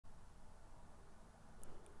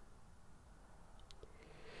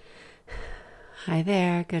Hi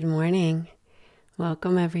there, good morning.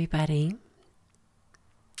 Welcome everybody.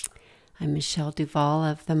 I'm Michelle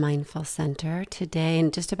DuVal of the Mindful Center. Today, in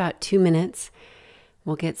just about 2 minutes,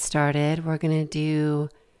 we'll get started. We're going to do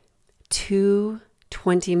 2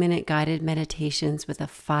 20-minute guided meditations with a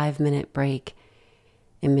 5-minute break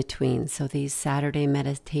in between. So these Saturday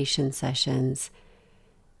meditation sessions,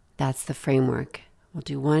 that's the framework. We'll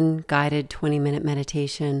do one guided 20-minute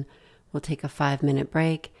meditation. We'll take a 5-minute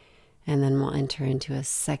break. And then we'll enter into a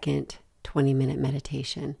second 20-minute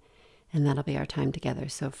meditation. And that'll be our time together.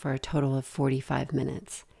 So for a total of 45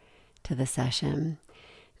 minutes to the session.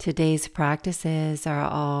 Today's practices are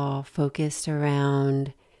all focused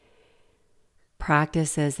around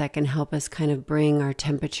practices that can help us kind of bring our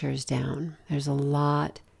temperatures down. There's a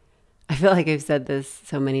lot. I feel like I've said this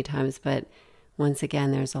so many times, but once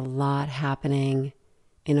again, there's a lot happening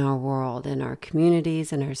in our world, in our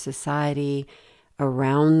communities, in our society,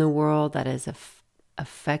 around the world that is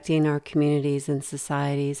affecting our communities and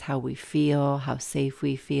societies, how we feel, how safe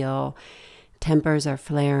we feel. Tempers are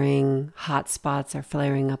flaring, hot spots are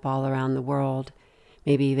flaring up all around the world.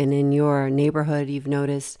 Maybe even in your neighborhood, you've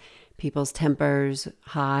noticed people's tempers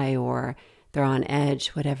high or they're on edge,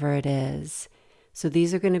 whatever it is. So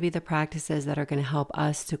these are going to be the practices that are going to help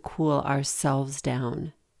us to cool ourselves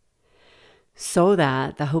down. So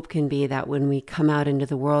that the hope can be that when we come out into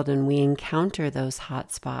the world and we encounter those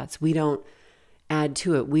hot spots, we don't add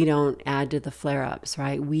to it. We don't add to the flare-ups,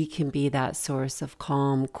 right? We can be that source of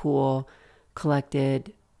calm, cool,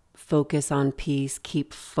 collected, focus on peace,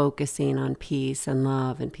 keep focusing on peace and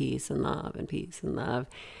love and peace and love and peace and love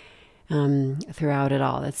throughout it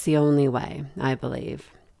all. That's the only way, I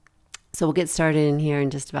believe. So we'll get started in here in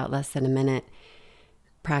just about less than a minute.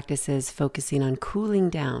 Practices focusing on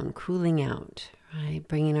cooling down, cooling out, right?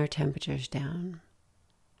 Bringing our temperatures down.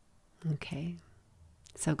 Okay,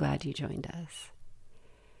 so glad you joined us.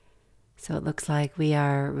 So it looks like we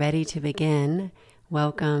are ready to begin.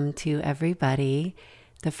 Welcome to everybody.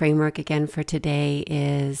 The framework again for today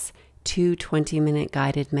is 2 20-minute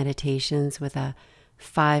guided meditations with a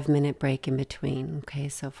 5-minute break in between. Okay,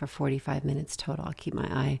 so for 45 minutes total. I'll keep my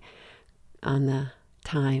eye on the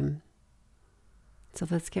time. So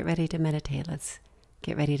let's get ready to meditate. Let's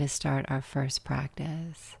get ready to start our first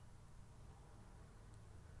practice.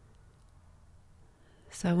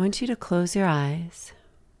 So I want you to close your eyes.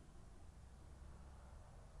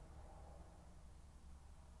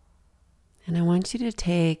 And I want you to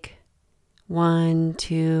take 1,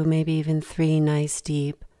 2, maybe even 3 nice,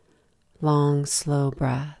 deep, long, slow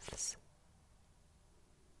breaths.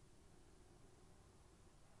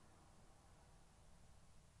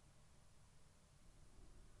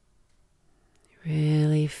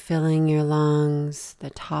 Really filling your lungs, the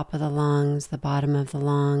top of the lungs, the bottom of the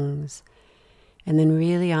lungs. And then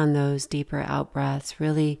really on those deeper out breaths,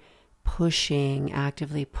 really pushing,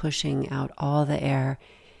 actively pushing out all the air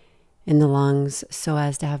in the lungs so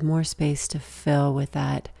as to have more space to fill with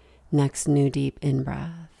that next new deep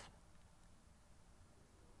in-breath.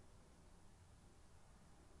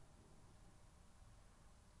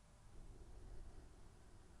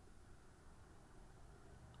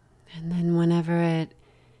 And then whenever it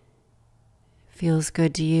feels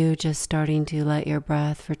good to you, just starting to let your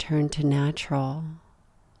breath return to natural.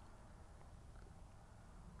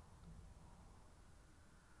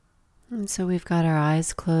 And so we've got our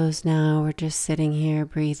eyes closed now. We're just sitting here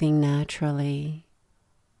breathing naturally.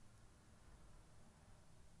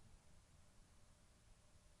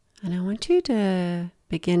 And I want you to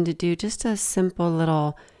begin to do just a simple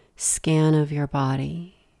little scan of your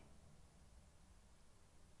body.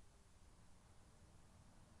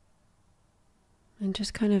 And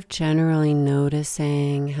just kind of generally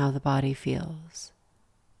noticing how the body feels.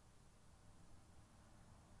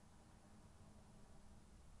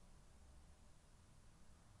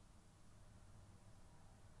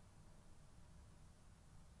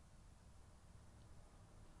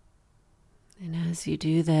 And as you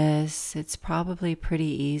do this, it's probably pretty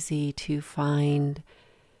easy to find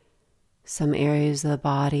some areas of the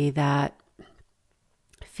body that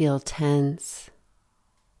feel tense.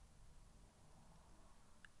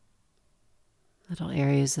 Little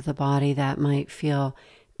areas of the body that might feel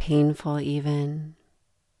painful even.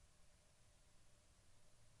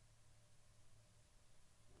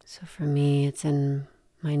 So for me, it's in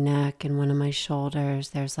my neck and one of my shoulders.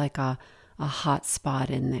 There's like a hot spot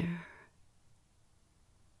in there.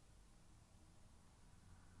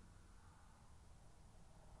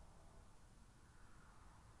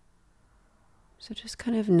 So just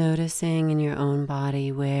kind of noticing in your own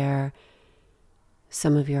body where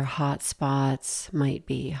some of your hot spots might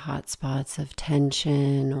be, hot spots of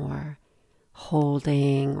tension or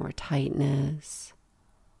holding or tightness,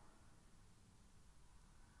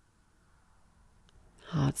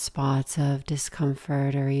 hot spots of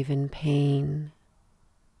discomfort or even pain.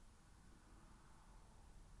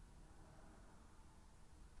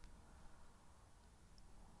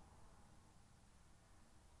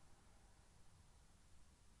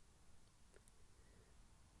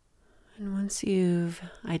 And once you've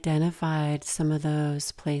identified some of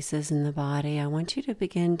those places in the body, I want you to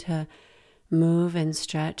begin to move and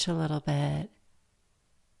stretch a little bit.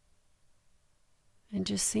 And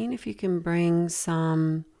just seeing if you can bring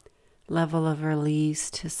some level of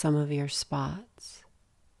release to some of your spots.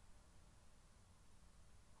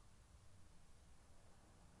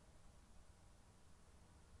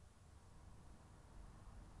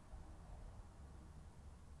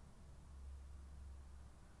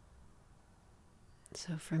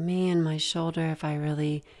 So for me and my shoulder, if I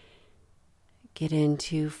really get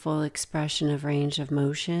into full expression of range of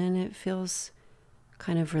motion, it feels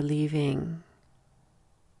kind of relieving.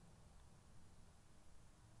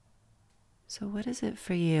 So what is it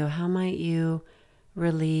for you? How might you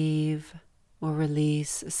relieve or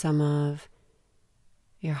release some of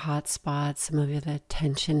your hot spots, some of the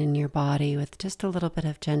tension in your body with just a little bit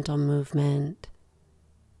of gentle movement,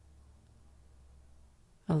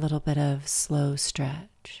 a little bit of slow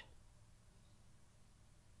stretch?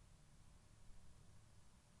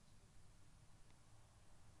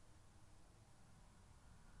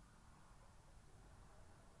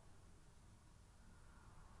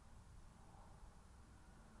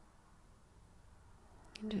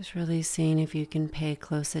 And just really seeing if you can pay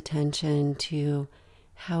close attention to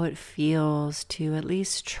how it feels to at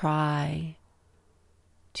least try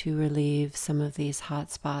to relieve some of these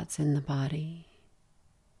hot spots in the body.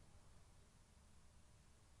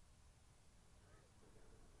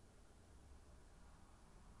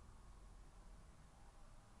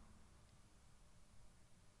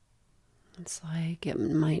 It's like it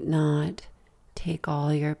might not take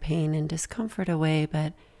all your pain and discomfort away,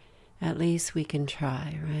 but at least we can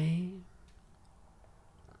try, right?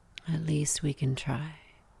 At least we can try.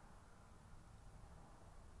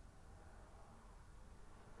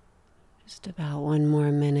 Just about one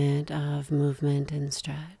more minute of movement and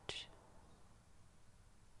stretch.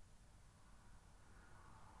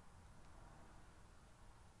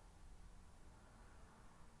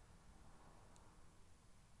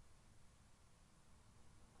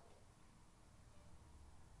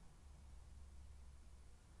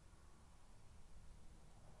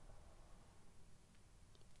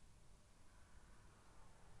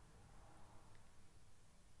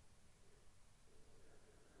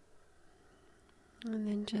 And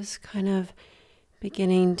then just kind of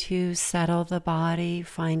beginning to settle the body,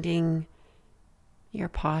 finding your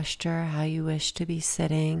posture, how you wish to be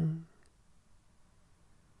sitting.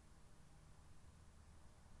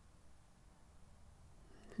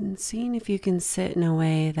 And seeing if you can sit in a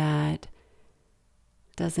way that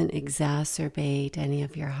doesn't exacerbate any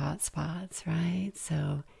of your hot spots, right?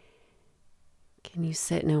 So can you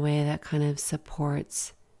sit in a way that kind of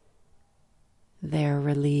supports their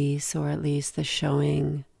release, or at least the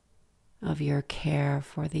showing of your care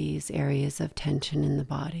for these areas of tension in the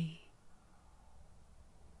body?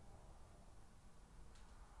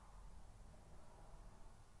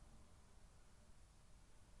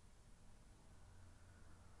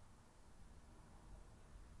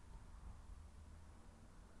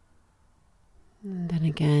 And then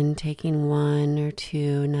again, taking one or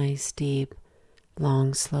two nice, deep,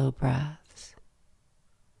 long, slow breaths.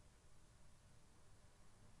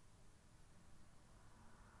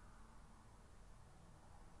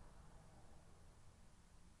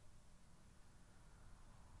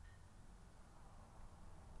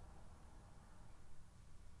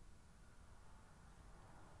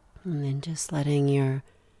 And then just letting your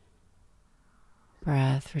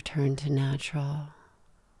breath return to natural.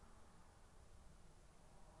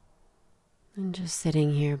 And just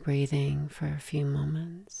sitting here breathing for a few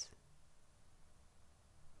moments.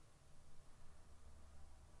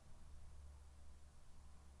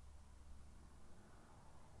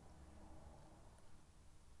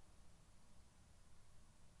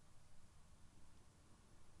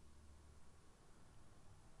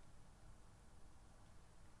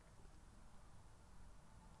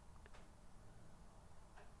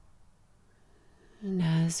 And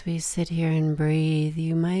as we sit here and breathe,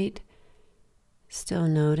 you might still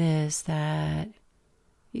notice that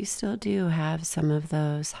you still do have some of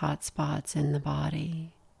those hot spots in the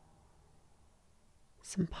body.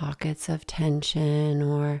 Some pockets of tension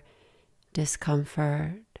or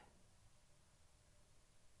discomfort.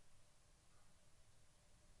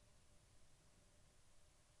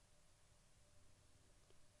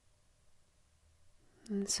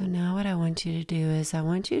 And so now what I want you to do is I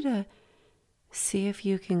want you to see if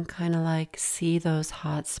you can kind of like see those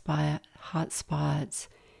hot spots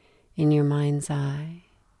in your mind's eye.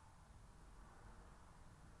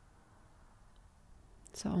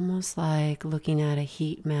 It's almost like looking at a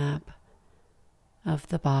heat map of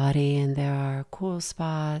the body, and there are cool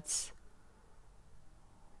spots,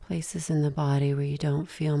 places in the body where you don't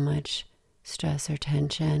feel much stress or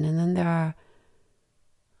tension, and then there are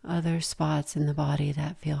other spots in the body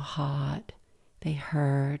that feel hot, they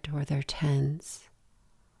hurt, or they're tense.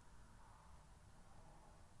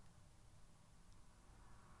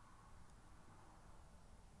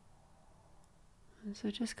 And so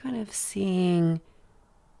just kind of seeing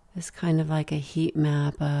this kind of like a heat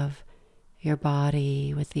map of your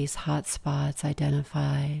body with these hot spots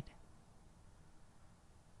identified.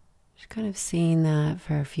 Just kind of seeing that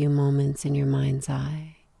for a few moments in your mind's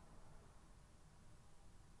eye.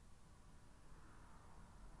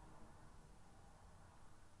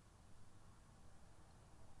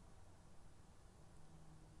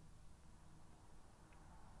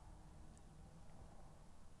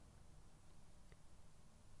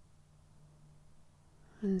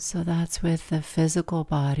 And so that's with the physical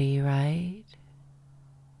body, right?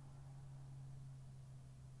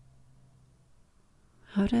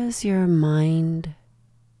 How does your mind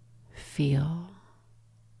feel?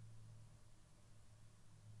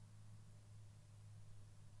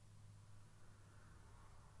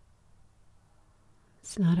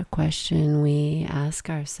 It's not a question we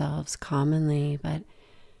ask ourselves commonly, but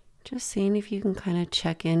just seeing if you can kind of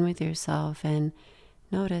check in with yourself and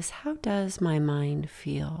notice, how does my mind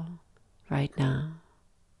feel right now?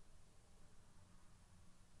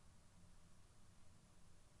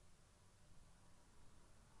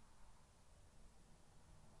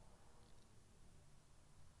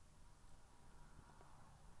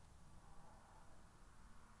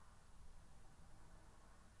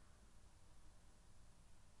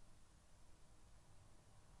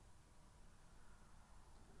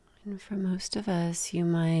 And for most of us, you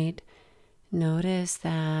might notice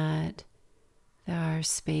that there are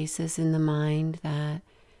spaces in the mind that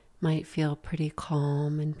might feel pretty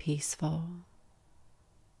calm and peaceful.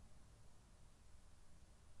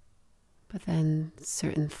 But then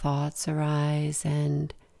certain thoughts arise,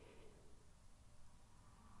 and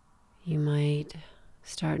you might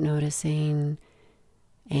start noticing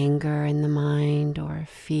anger in the mind or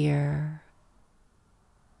fear.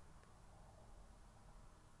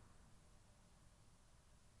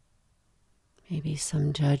 Maybe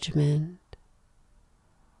some judgment.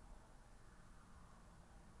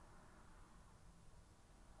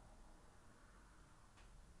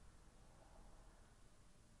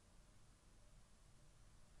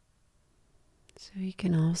 So you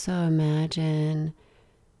can also imagine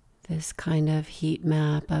this kind of heat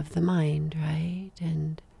map of the mind, right?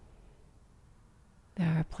 And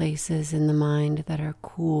there are places in the mind that are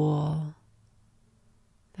cool,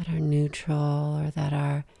 that are neutral, or that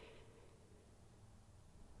are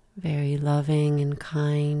very loving and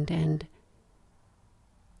kind. And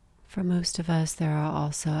for most of us, there are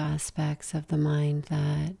also aspects of the mind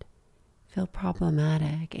that feel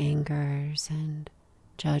problematic, angers and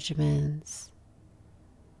judgments,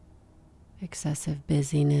 excessive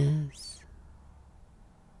busyness.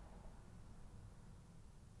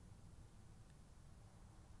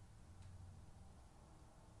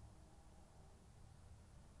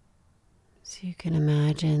 So you can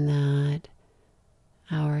imagine that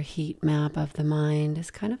our heat map of the mind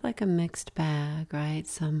is kind of like a mixed bag, right?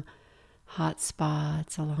 Some hot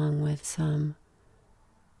spots along with some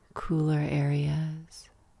cooler areas.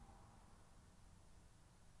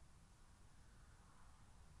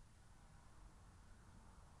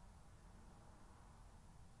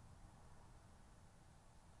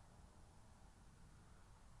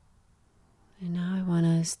 And now I want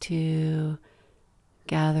us to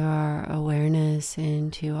gather our awareness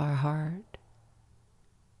into our heart,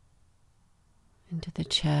 into the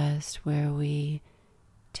chest where we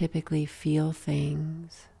typically feel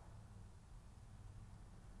things.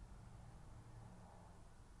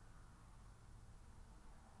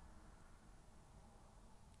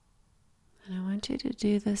 And I want you to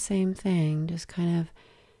do the same thing, just kind of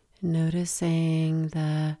noticing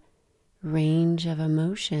the range of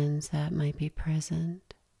emotions that might be present.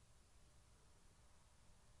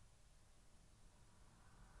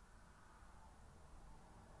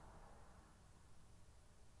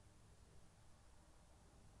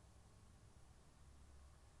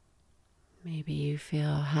 Maybe you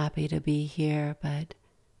feel happy to be here, but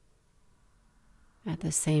at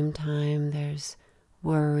the same time there's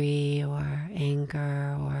worry or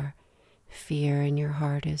anger or fear in your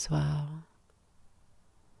heart as well.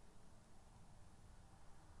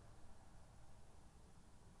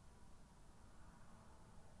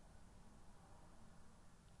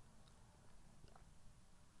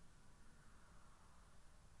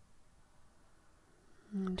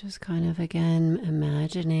 And just kind of again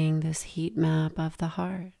imagining this heat map of the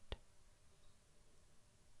heart.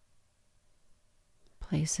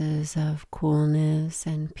 Places of coolness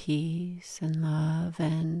and peace and love,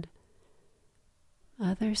 and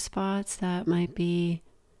other spots that might be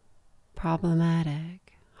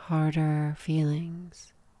problematic, harder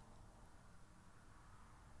feelings.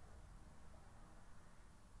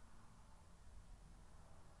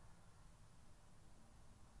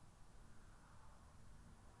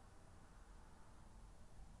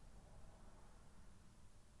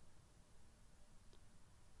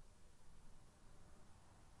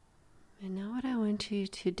 And now what I want you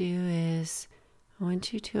to do is I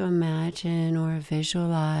want you to imagine or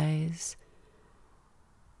visualize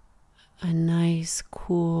a nice,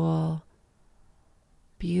 cool,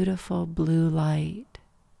 beautiful blue light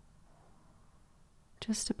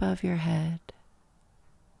just above your head.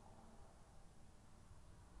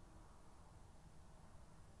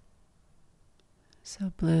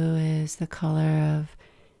 So blue is the color of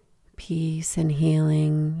peace and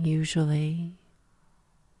healing usually.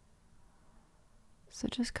 So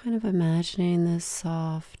just kind of imagining this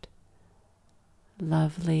soft,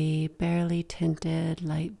 lovely, barely tinted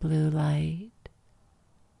light blue light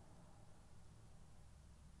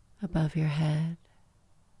above your head.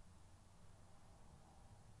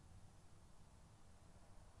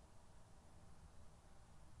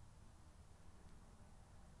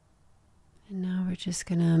 And now we're just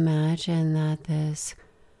going to imagine that this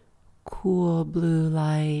cool blue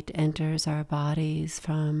light enters our bodies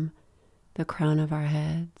from the crown of our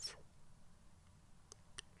heads.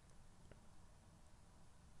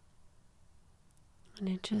 And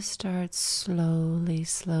it just starts slowly,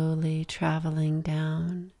 slowly traveling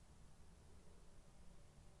down.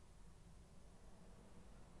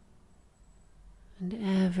 And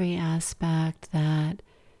every aspect that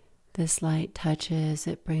this light touches,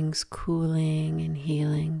 it brings cooling and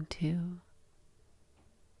healing to.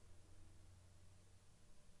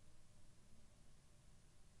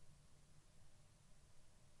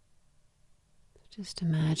 Just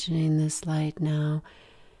imagining this light now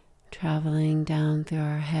traveling down through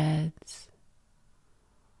our heads,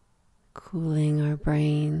 cooling our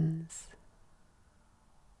brains,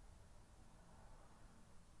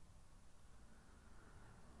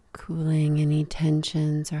 cooling any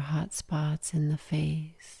tensions or hot spots in the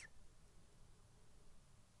face.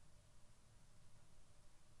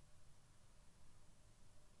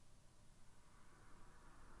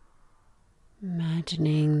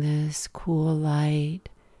 Imagining this cool light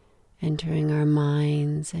entering our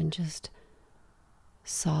minds and just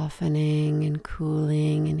softening and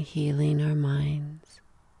cooling and healing our minds.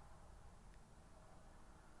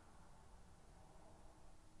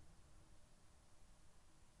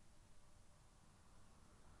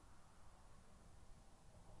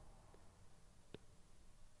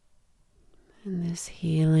 And this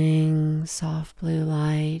healing, soft blue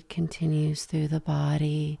light continues through the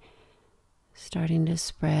body, starting to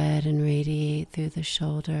spread and radiate through the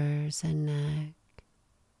shoulders and neck.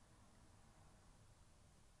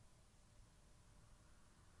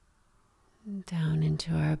 Down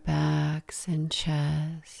into our backs and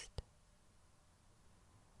chest.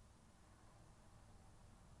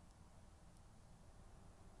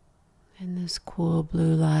 And this cool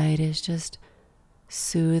blue light is just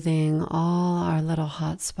soothing all our little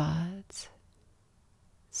hot spots.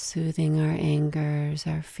 Soothing our angers,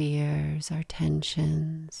 our fears, our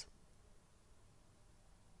tensions.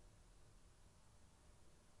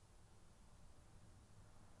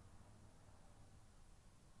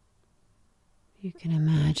 You can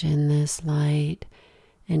imagine this light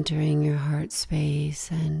entering your heart space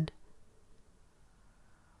and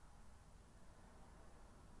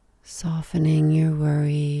softening your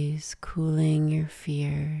worries, cooling your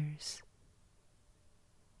fears.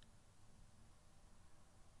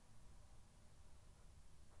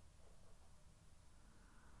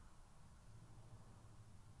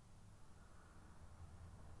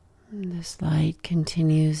 And this light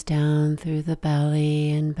continues down through the belly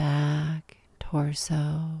and back,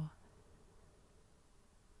 torso.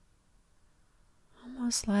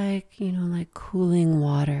 Almost like, like cooling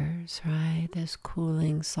waters, right? This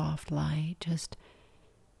cooling soft light, just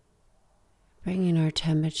bringing our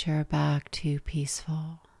temperature back to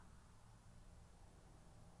peaceful.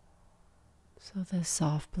 So this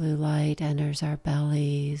soft blue light enters our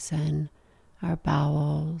bellies and our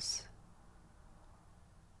bowels,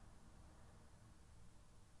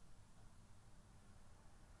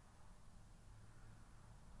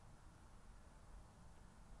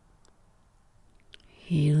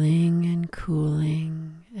 healing and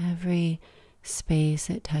cooling every space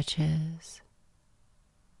it touches.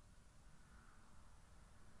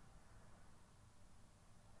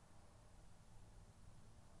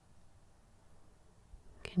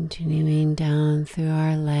 Continuing down through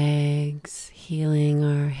our legs, healing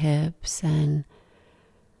our hips and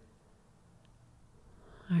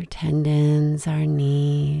our tendons, our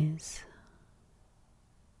knees,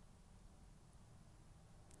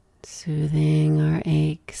 soothing our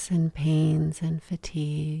aches and pains and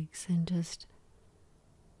fatigues, and just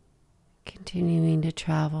continuing to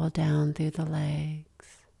travel down through the legs.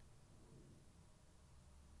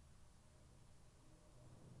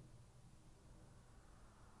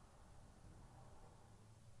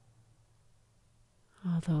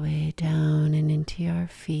 All the way down and into your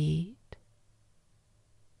feet.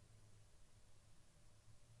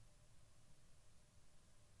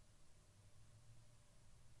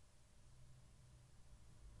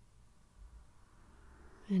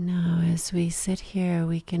 And now as we sit here,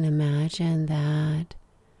 we can imagine that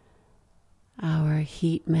our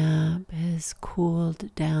heat map has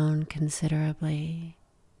cooled down considerably.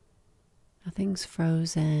 Nothing's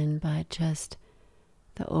frozen, but just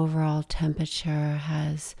the overall temperature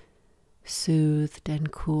has soothed and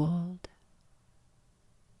cooled.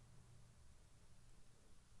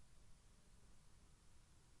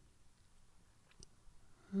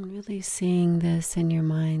 And really seeing this in your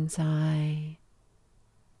mind's eye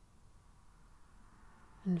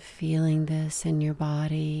and feeling this in your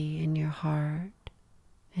body, in your heart,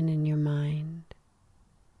 and in your mind.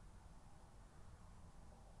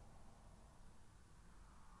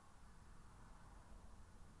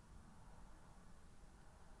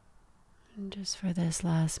 And just for this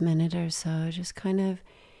last minute or so, just kind of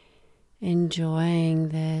enjoying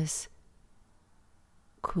this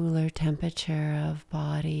cooler temperature of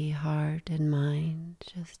body, heart, and mind.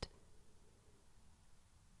 Just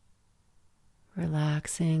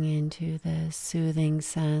relaxing into this soothing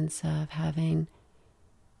sense of having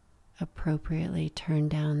appropriately turned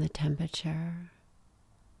down the temperature.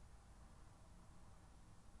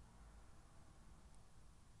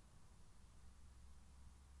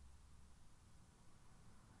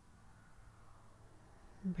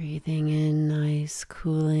 Breathing in nice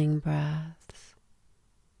cooling breaths.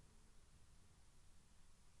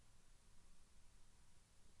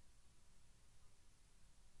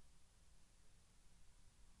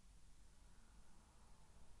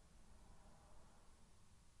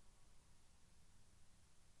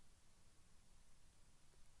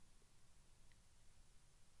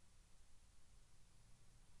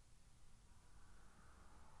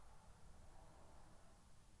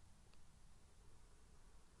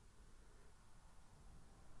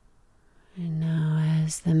 And now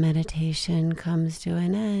as the meditation comes to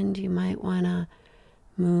an end, you might want to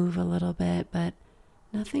move a little bit, but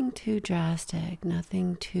nothing too drastic,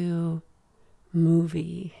 nothing too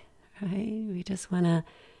movie, right? We just want to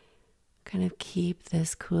kind of keep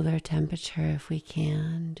this cooler temperature if we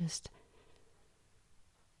can. Just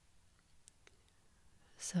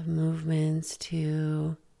some movements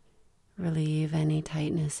to relieve any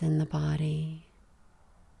tightness in the body.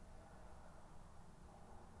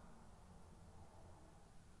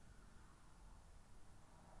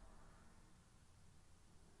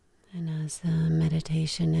 And as the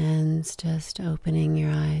meditation ends, just opening your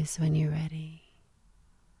eyes when you're ready.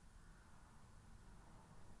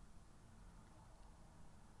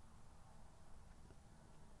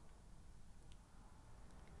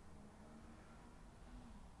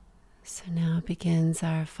 So now begins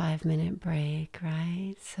our 5-minute break,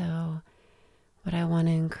 right? So what I want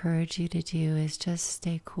to encourage you to do is just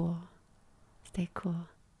stay cool. Stay cool.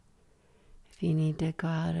 If you need to go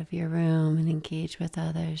out of your room and engage with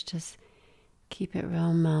others, just keep it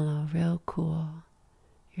real mellow, real cool.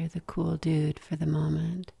 You're the cool dude for the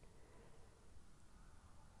moment.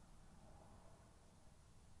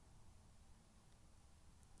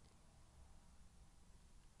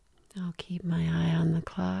 I'll keep my eye on the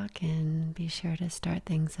clock and be sure to start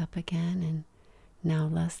things up again in now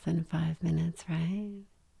less than 5 minutes, right?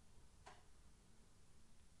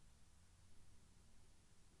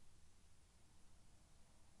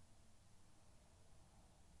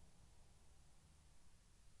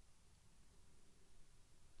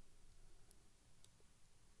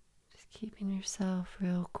 Just keeping yourself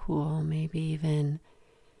real cool, maybe even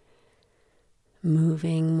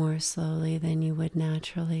moving more slowly than you would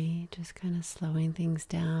naturally, just kind of slowing things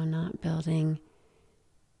down, not building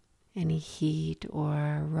any heat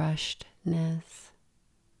or rushedness.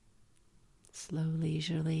 Slow,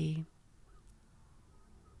 leisurely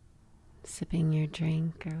sipping your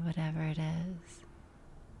drink or whatever it is.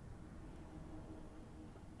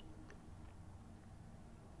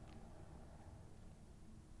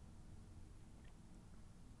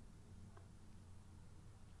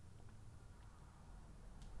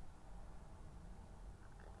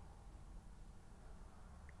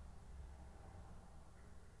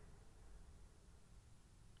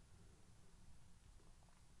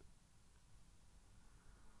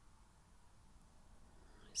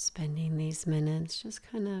 spending these minutes just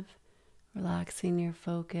kind of relaxing your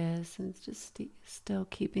focus and just still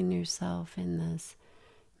keeping yourself in this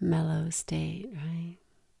mellow state, right?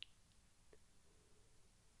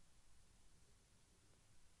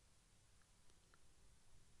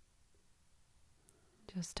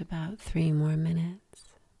 Just about 3 more minutes.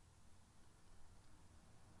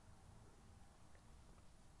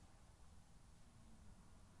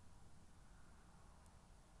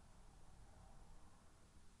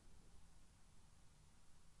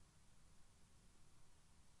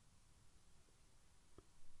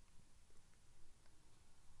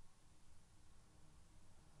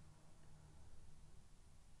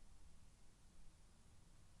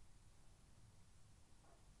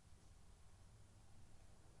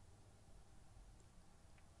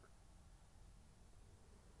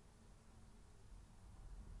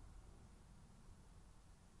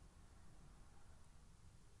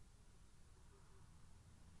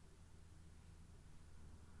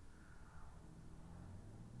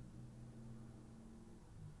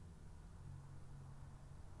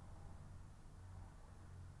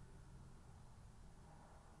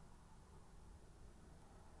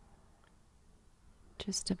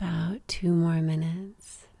 Just about 2 more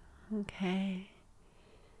minutes. Okay.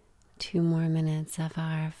 2 more minutes of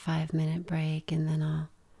our 5-minute break, and then I'll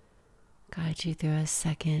guide you through a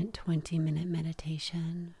second 20-minute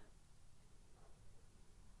meditation.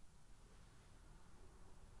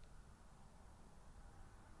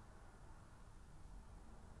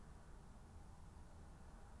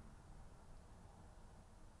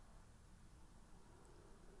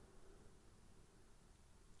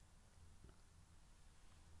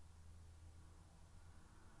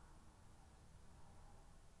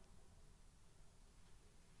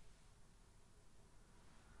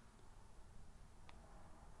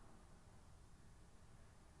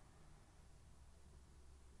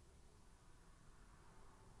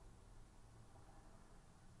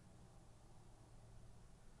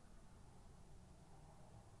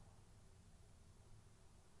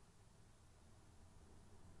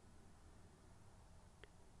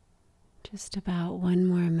 Just about 1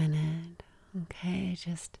 more minute. Okay,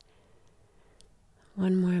 just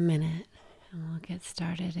 1 more minute and we'll get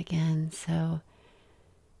started again. So,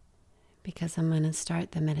 because I'm going to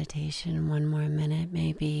start the meditation in 1 more minute,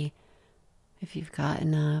 maybe if you've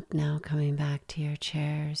gotten up now, coming back to your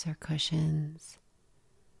chairs or cushions,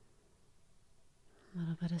 a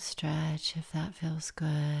little bit of stretch if that feels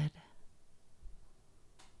good.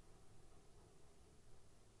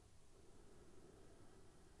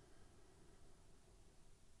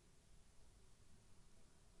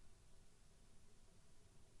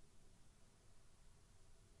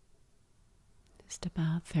 Just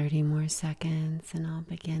about 30 more seconds and I'll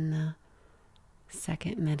begin the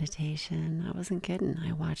second meditation. I wasn't kidding.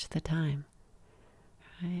 I watched the time.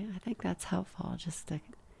 Right? I think that's helpful, just to,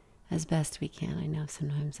 as best we can. I know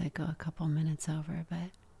sometimes I go a couple minutes over,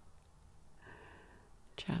 but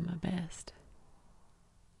try my best.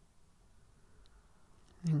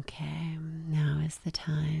 Okay, now is the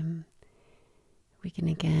time. We can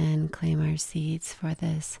again claim our seats for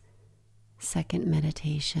this second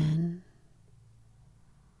meditation.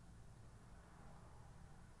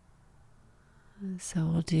 So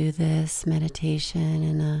we'll do this meditation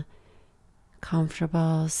in a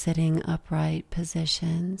comfortable sitting upright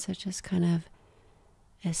position. So just kind of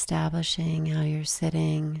establishing how you're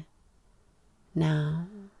sitting now.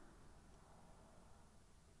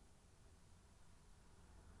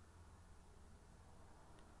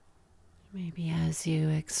 Maybe as you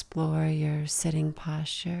explore your sitting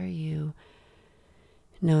posture, you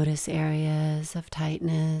notice areas of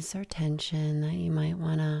tightness or tension that you might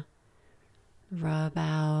want to rub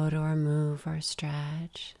out or move or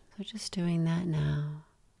stretch. So just doing that now.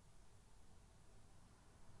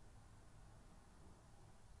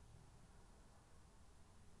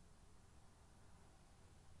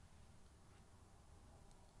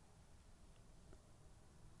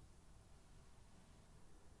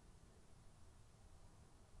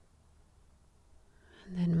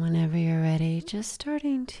 And then whenever you're ready, just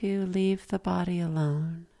starting to leave the body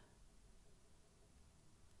alone.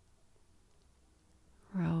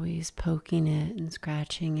 We're always poking it and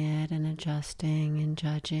scratching it and adjusting and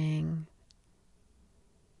judging.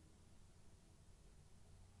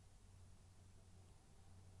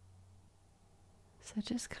 So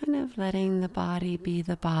just kind of letting the body be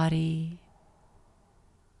the body.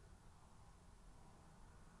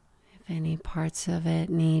 If any parts of it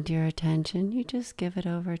need your attention, you just give it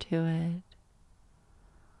over to it.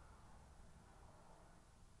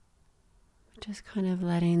 Just kind of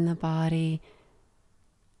letting the body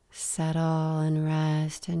settle and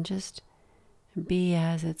rest and just be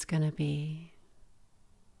as it's going to be.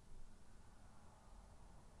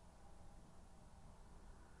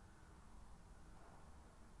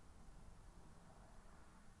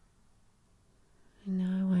 And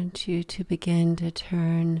now I want you to begin to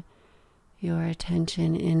turn your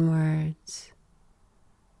attention inwards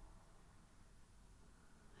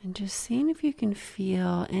and just seeing if you can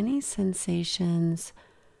feel any sensations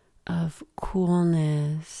of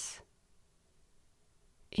coolness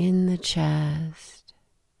in the chest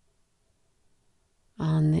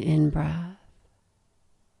on the in-breath.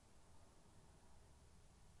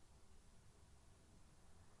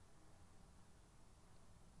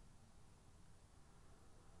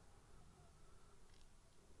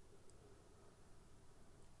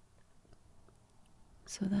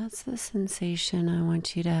 So that's the sensation I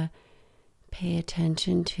want you to pay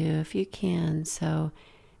attention to if you can. So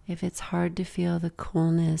if it's hard to feel the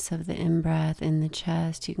coolness of the in-breath in the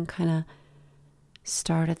chest, you can kind of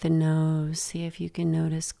start at the nose. See if you can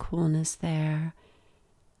notice coolness there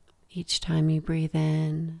each time you breathe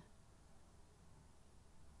in.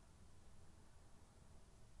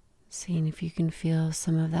 Seeing if you can feel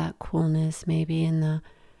some of that coolness maybe in the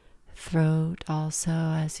throat also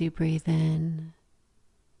as you breathe in.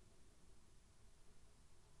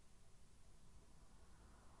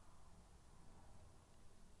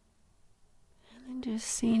 Just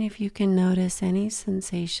seeing if you can notice any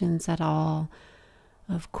sensations at all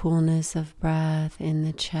of coolness of breath in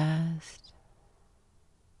the chest.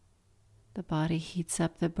 The body heats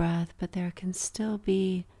up the breath, but there can still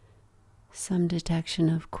be some detection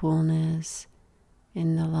of coolness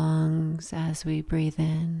in the lungs as we breathe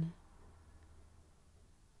in.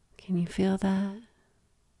 Can you feel that?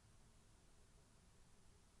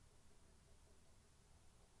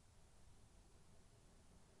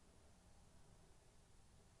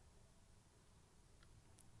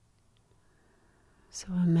 So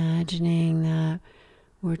imagining that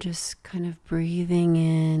we're just kind of breathing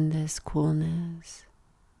in this coolness.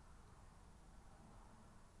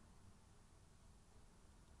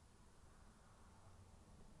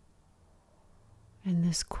 And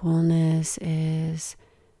this coolness is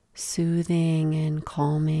soothing and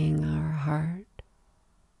calming our heart.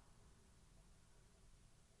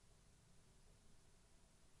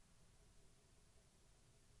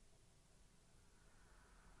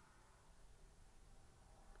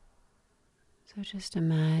 So just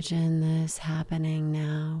imagine this happening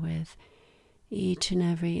now with each and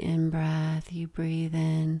every in-breath. You breathe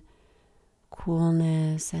in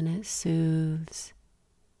coolness and it soothes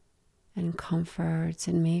and comforts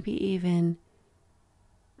and maybe even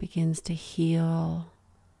begins to heal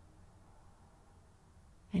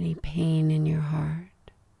any pain in your heart.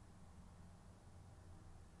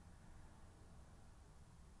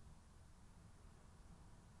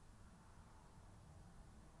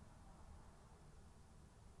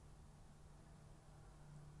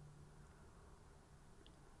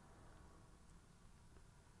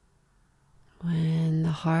 When the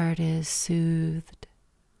heart is soothed,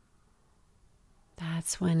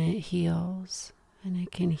 that's when it heals, and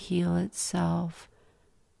it can heal itself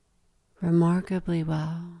remarkably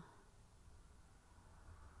well.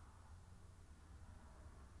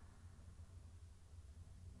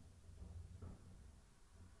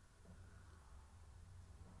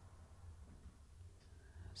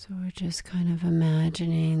 So we're just kind of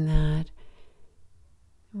imagining that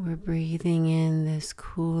we're breathing in this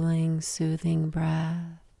cooling, soothing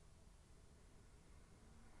breath,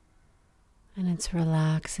 and it's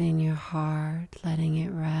relaxing your heart, letting it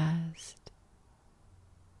rest,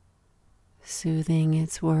 soothing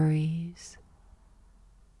its worries.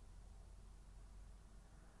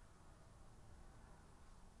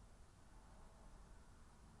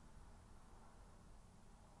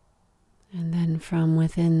 And then from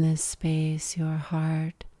within this space, your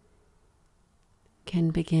heart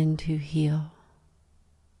can begin to heal.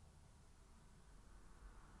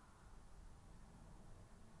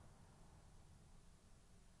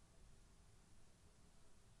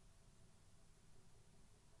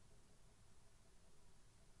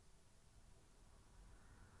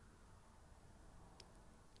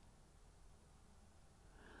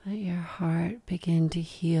 Let your heart begin to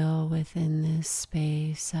heal within this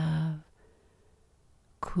space of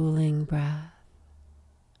cooling breath.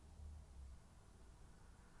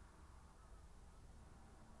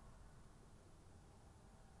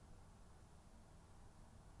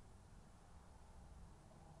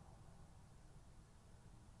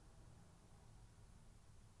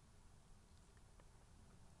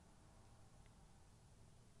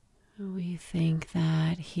 We think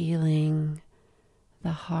that healing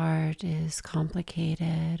the heart is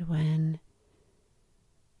complicated when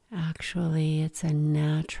actually it's a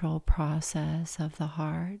natural process of the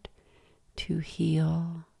heart to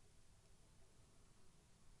heal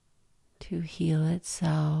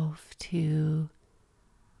itself, to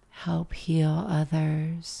help heal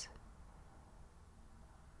others.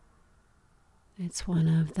 It's one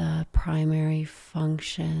of the primary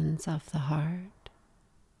functions of the heart,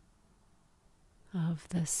 of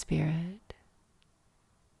the spirit.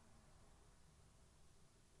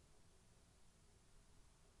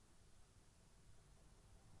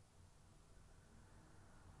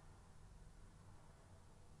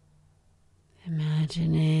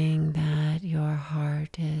 Imagining that your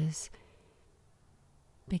heart is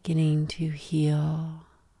beginning to heal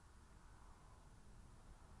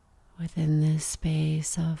within this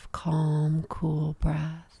space of calm, cool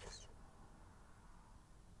breaths.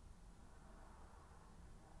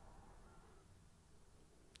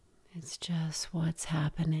 It's just what's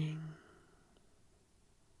happening.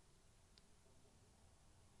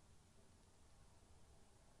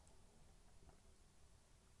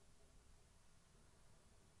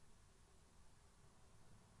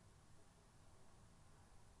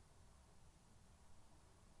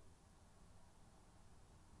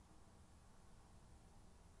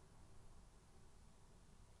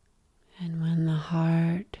 And when the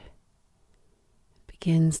heart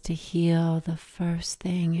begins to heal, the first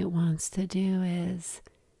thing it wants to do is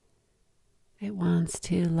it wants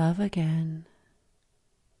to love again.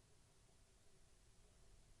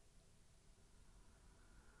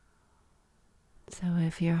 So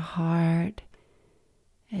if your heart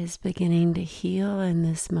is beginning to heal in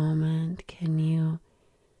this moment, can you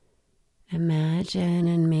imagine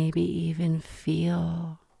and maybe even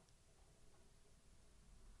feel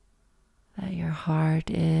that your heart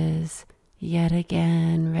is yet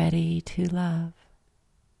again ready to love?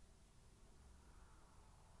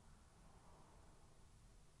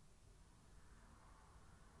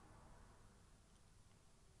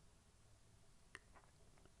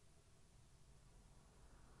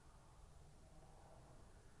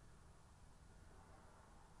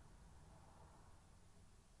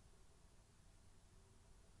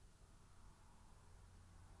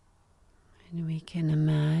 And we can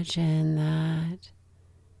imagine that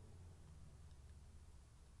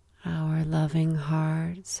our loving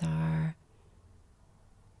hearts are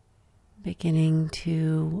beginning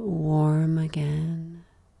to warm again.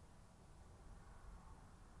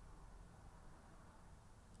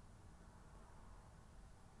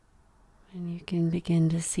 And you can begin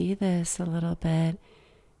to see this a little bit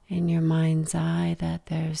in your mind's eye, that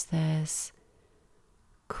there's this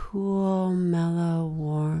cool, mellow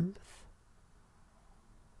warmth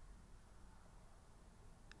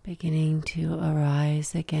beginning to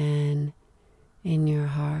arise again in your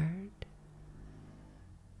heart.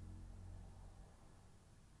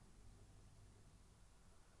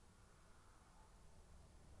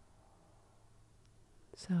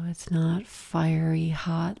 So it's not fiery,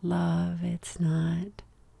 hot love. It's not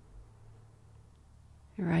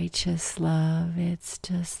righteous love. It's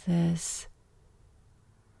just this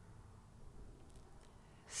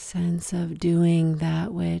sense of doing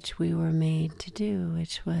that which we were made to do,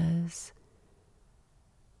 which was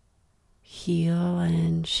heal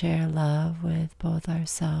and share love with both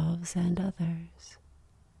ourselves and others.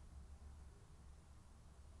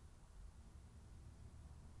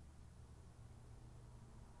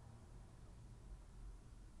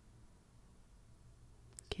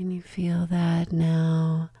 Can you feel that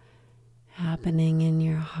now happening in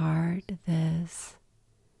your heart, this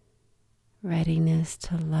readiness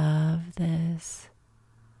to love, this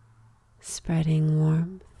spreading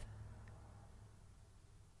warmth?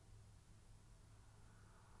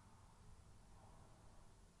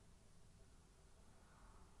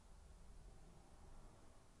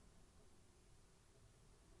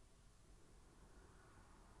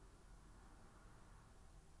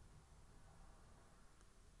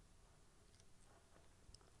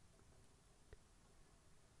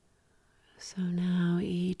 So now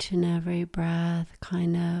each and every breath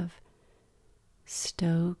kind of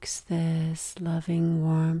stokes this loving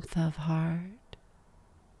warmth of heart,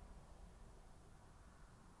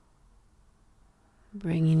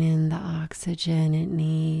 bringing in the oxygen it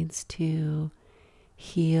needs to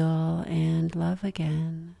heal and love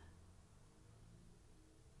again.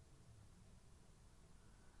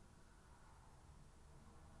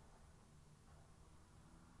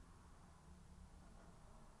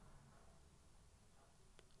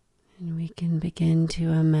 And we can begin to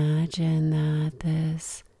imagine that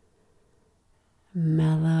this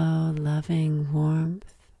mellow, loving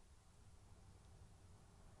warmth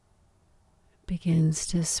begins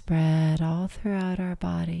to spread all throughout our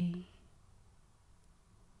body.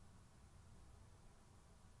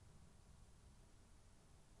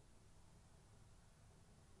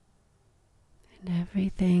 And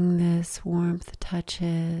everything this warmth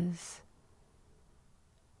touches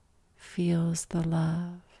feels the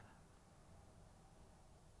love.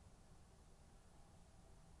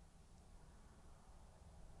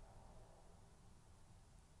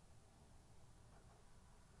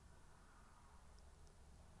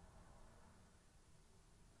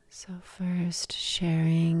 So first,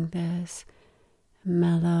 sharing this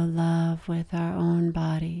mellow love with our own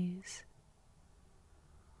bodies.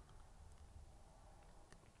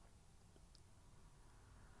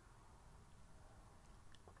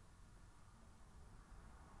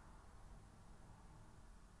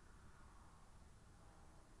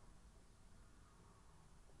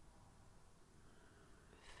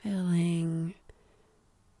 Filling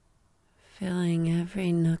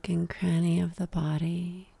every nook and cranny of the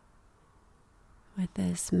body with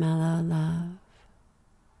this mellow love.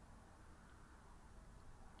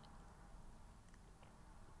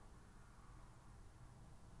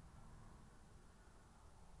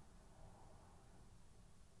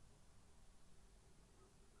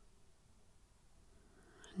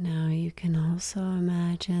 Now you can also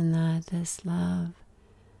imagine that this love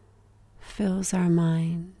fills our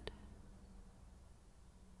mind.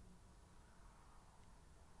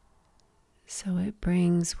 So it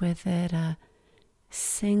brings with it a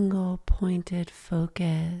single pointed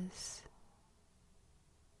focus.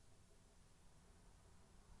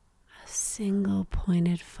 A single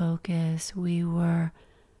pointed focus. We were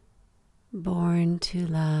born to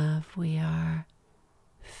love. We are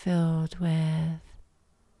filled with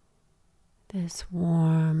this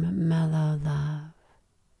warm, mellow love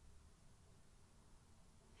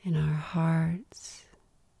in our hearts,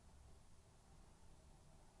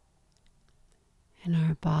 in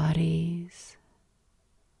our bodies,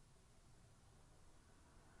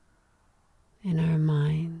 in our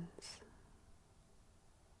minds.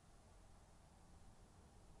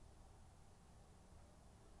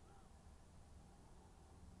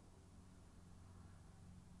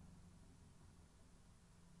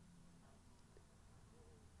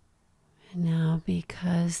 And now,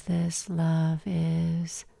 because this love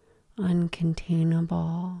is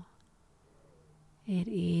uncontainable, it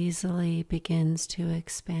easily begins to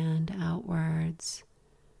expand outwards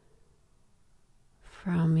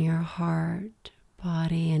from your heart,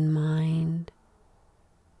 body, and mind.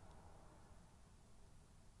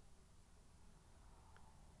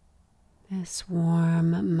 This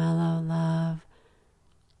warm, mellow love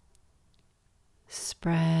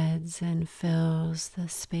spreads and fills the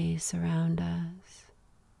space around us.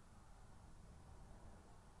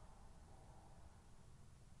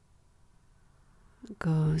 It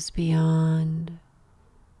goes beyond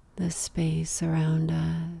the space around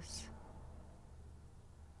us.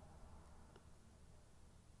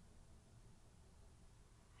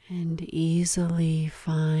 And easily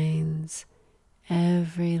finds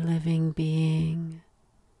every living being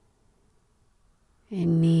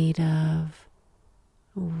in need of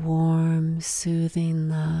warm, soothing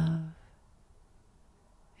love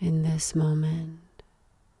in this moment.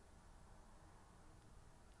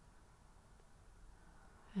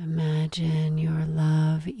 Imagine your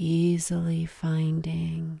love easily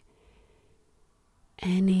finding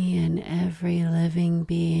any and every living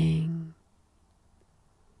being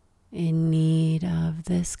in need of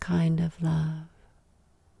this kind of love,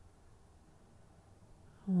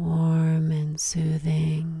 warm and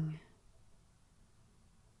soothing.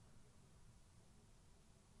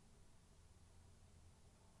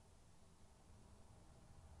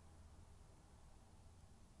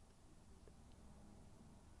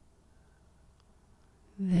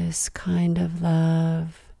 This kind of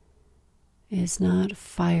love is not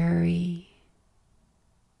fiery.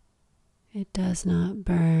 It does not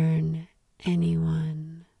burn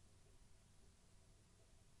anyone.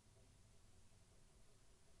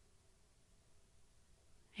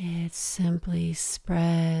 It simply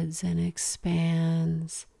spreads and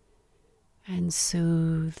expands and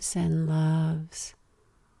soothes and loves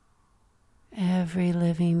every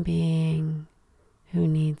living being who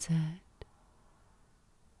needs it.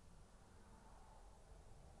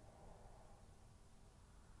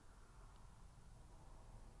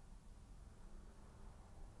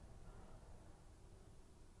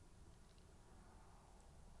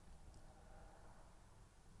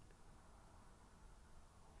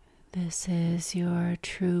 This is your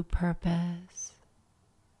true purpose,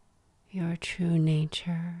 your true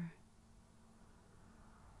nature.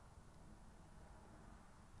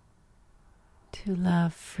 to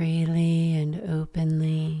love freely and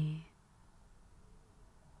openly,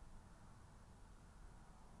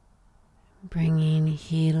 bringing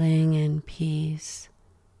healing and peace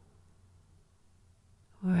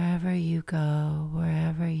wherever you go,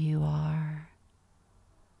 wherever you are.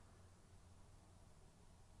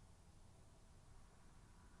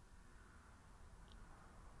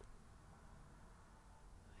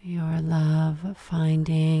 Your love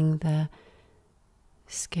finding the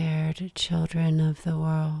scared children of the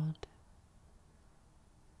world.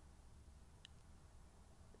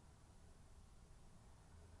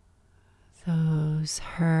 Those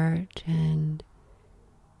hurt and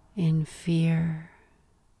in fear.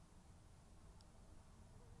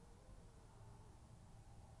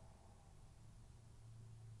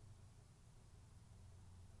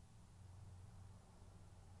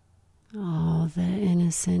 All the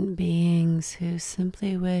innocent beings who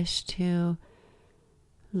simply wish to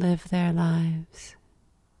live their lives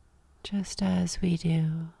just as we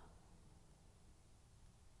do.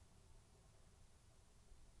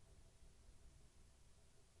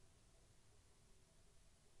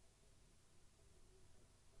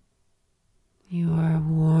 Your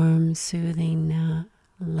warm, soothing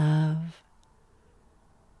love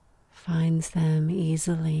finds them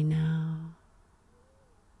easily now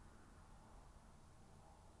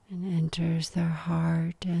and enters their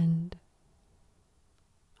heart, and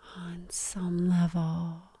on some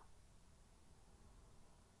level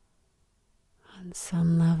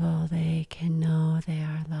they can know they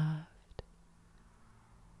are loved.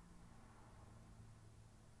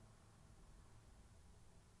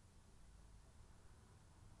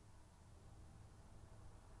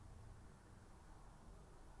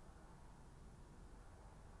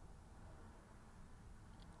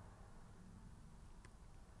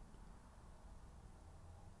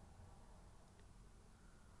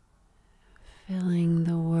 Filling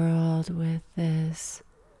the world with this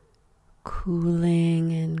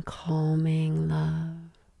cooling and calming love.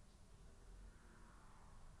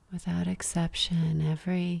 Without exception,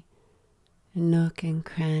 every nook and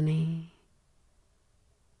cranny.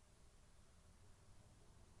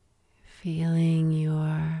 Feeling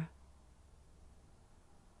your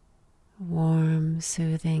warm,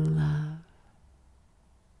 soothing love.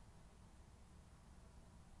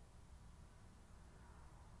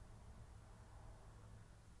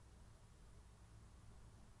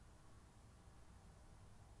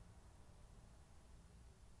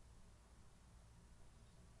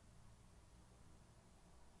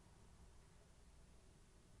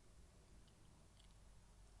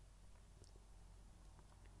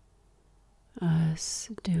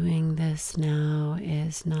 Us doing this now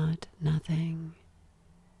is not nothing.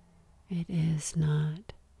 It is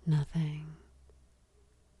not nothing.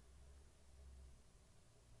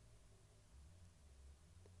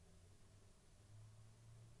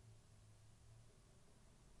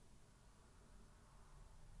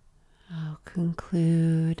 I'll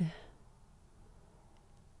conclude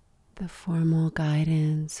the formal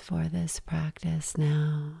guidance for this practice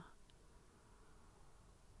now.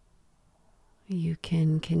 You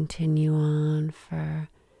can continue on for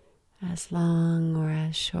as long or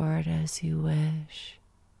as short as you wish.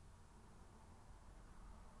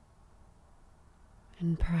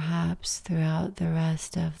 And perhaps throughout the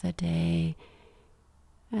rest of the day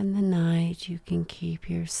and the night, you can keep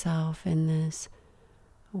yourself in this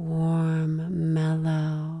warm,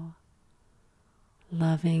 mellow,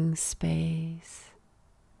 loving space,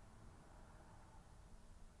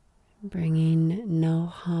 bringing no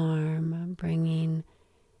harm, bringing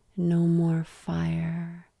no more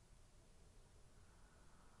fire,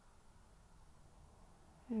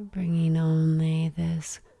 bringing only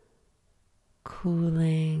this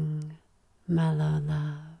cooling, mellow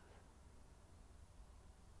love.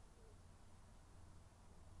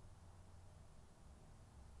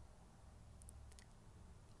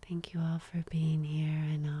 Thank you all for being here,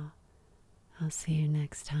 and I'll see you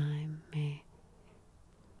next time.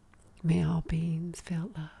 May all beings feel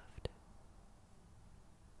love.